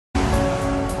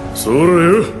それよ。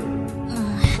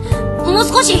もう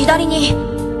少し左に。ほ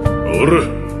ら。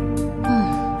な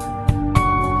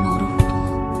るほ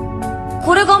ど。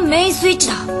これがメインスイッチ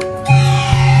だ。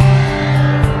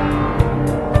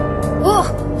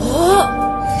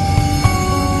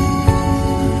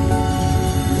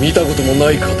見たことも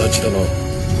ない形だな。本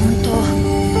当、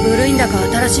古いんだか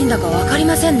新しいんだか分かり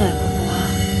ませんね、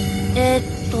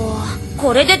ここは。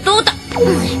これでどうだ。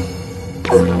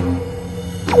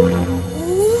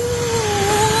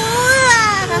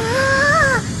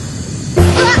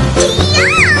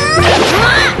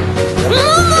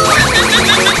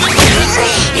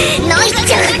ノイ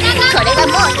ちゃん、これは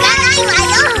もういらないわ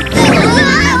よ。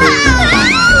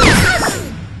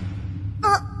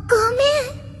ごめ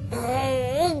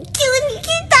ん。急に来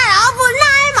たら危な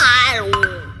いわよ。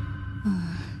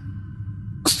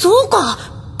そうか、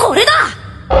これだ。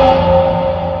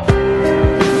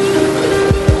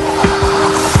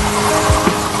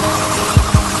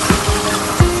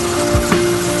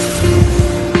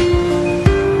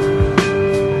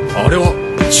あれは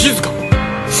地図か。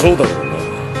そうだろうな。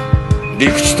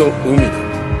陸地と海だ。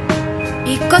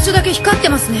一箇所だけ光って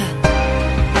ますね。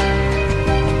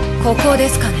ここで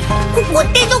すかね。ここっ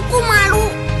てどこまろ。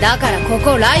だからこ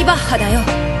こライバッハだよ。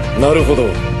なるほど。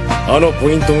あのポ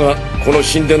イントがこの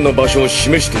神殿の場所を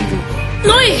示しているのか。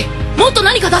ノイ、もっと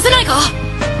何か出せないか。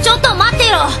ちょっと待って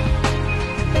よ。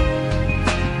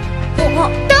どう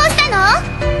したの？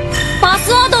パ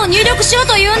スワードを入力しろ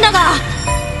と言うんだが、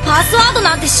パスワード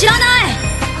なんて知らない。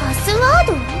パスワー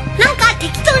ド？なんか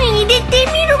適当に入れて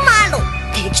みるまろ。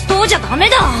適当じゃダメ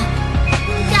だ。じ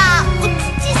ゃあお父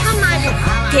様の。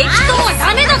適当は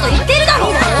ダメだと言ってるだろ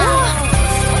う。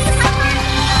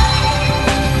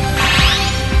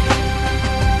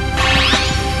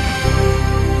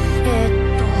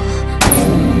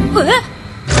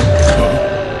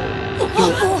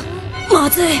ま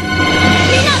ずい。みんな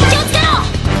気をつけろ。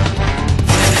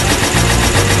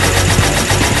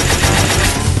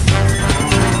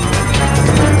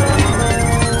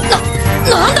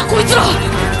なんだこいつら。なん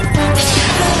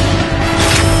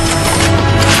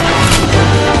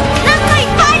かいっ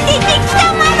ぱい出てきた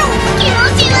まろ。気持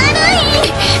ち悪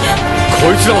い。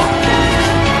こいつらは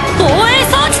防衛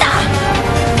装置だ。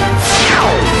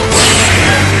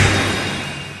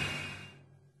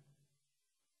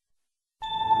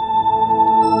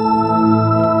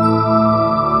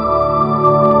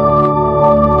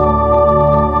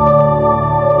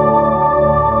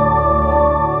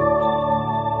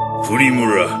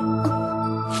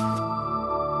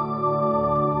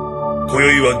今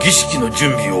宵は儀式の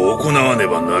準備を行わね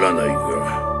ばならないが。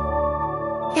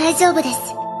大丈夫です、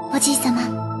おじいさま。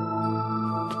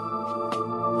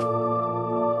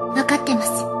分かってます。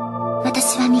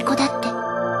私は巫女だって。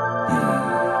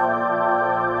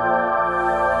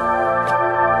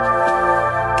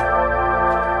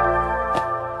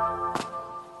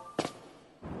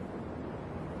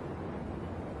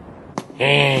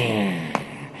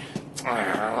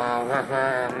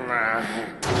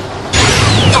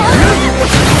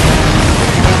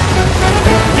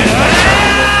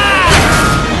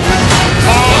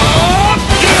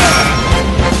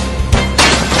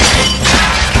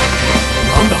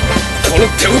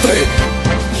手応え。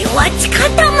弱ち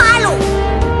方まろ。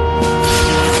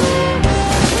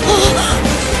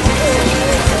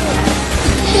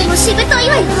でもしぶとい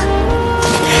わよ。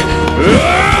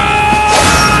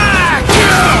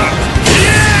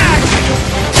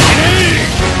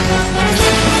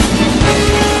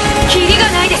キリが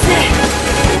ないですね。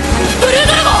ブルー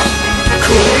ドラゴン。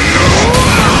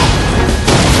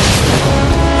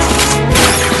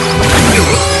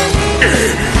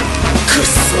くっ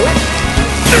そ。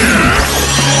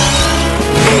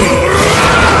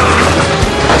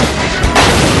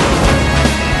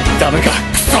ダメか、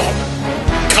クソ。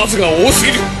数が多す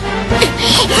ぎる。ここ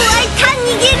は一旦逃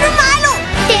げるまろ。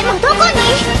でもどこに？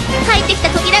入ってきた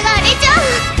扉があれじゃ。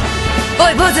お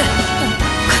い坊主、こ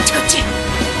っちこっち。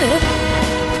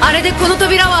あれでこの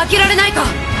扉を開けられないか。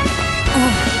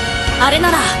あれな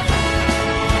ら。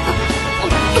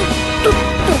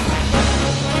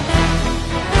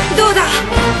どうだ。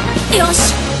よ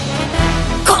し、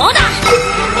こうだ。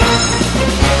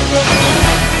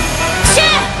シュー、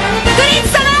グリーンズ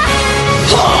様。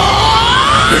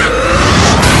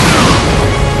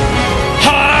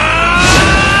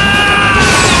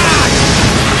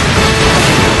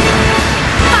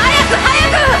早く早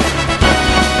く。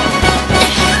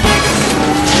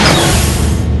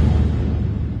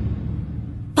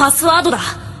パスワードだ。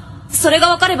それが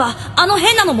分かればあの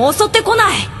変なのも襲ってこな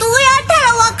い。どうやった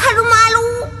らわかるまろ。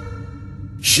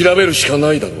調べるしか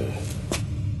ないだろう。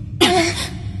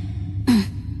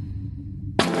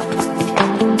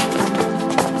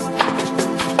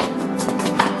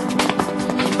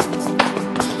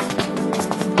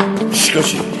しか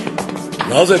し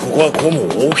なぜここはこうも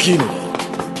大きいのだ。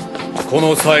こ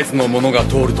のサイズのものが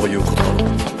通るということだろ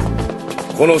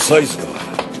う。このサイズが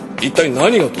一体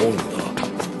何が通るんだ。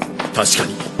確か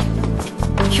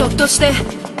に。ひょっとして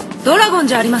ドラゴン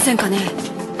じゃありませんかね。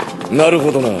なるほ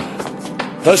どな。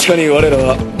確かに我ら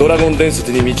はドラゴン伝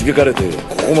説に導かれて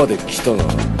ここまで来たが、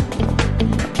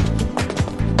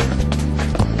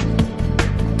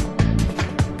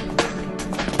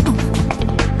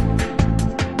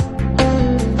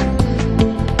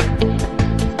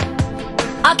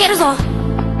開けるぞ。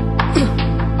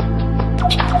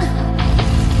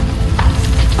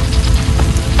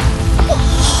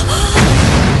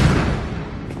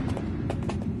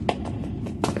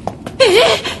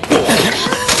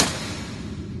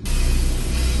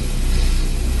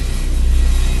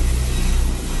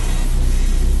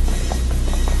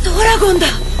ドラゴンだ。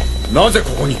なぜこ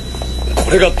こに。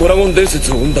これがドラゴン伝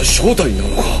説を生んだ正体な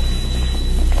のか。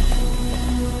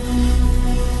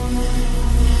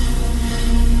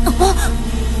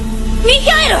ミヒ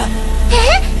ャエル。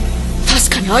確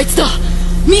かにあいつだ。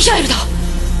ミヒャエルだ。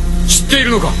知っている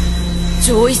のか。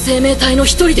上位生命体の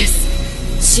一人です。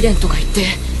試練とか言って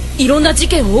いろんな事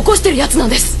件を起こしてるやつなん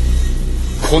です。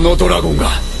このドラゴンが。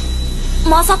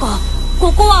まさか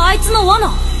ここはあいつの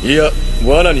罠。いや、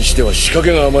罠にしては仕掛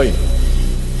けが甘いな。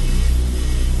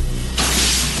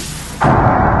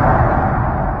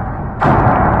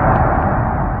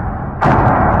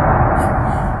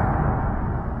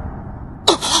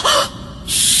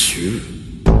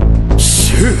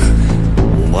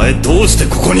お前どうして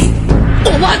ここに。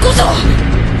お前こそ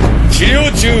治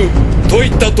療中とい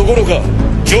ったところか。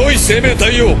上位生命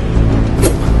体よ。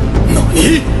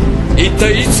何。一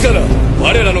体いつから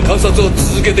我らの観察を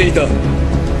続けていた。こ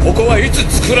こはいつ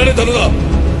作られたのだ。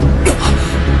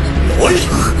おい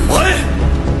お前、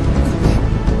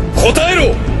答え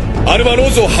ろ。アルマロ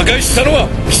ーズを破壊したのは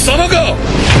貴様か。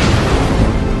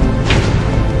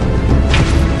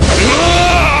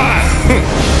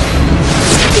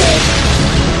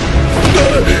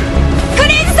ク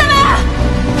レイズ様。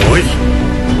おい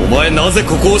お前なぜ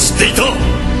ここを知っていた。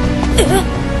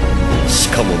し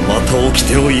かもまた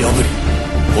掟を破り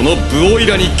このブオイ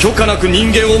ラに許可なく人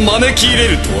間を招き入れ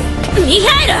るとは。ミヒ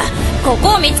ャエル、こ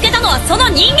こを見つけたのはその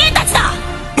人間たちだ。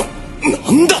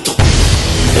なんだと。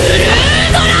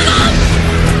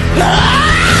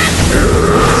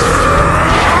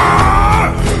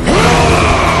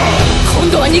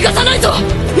今度は逃がさないぞ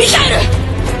ミヒャエル。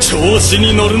調子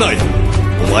に乗るなよ。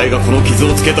お前がこの傷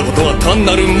をつけたことは単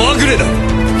なるまぐれだ。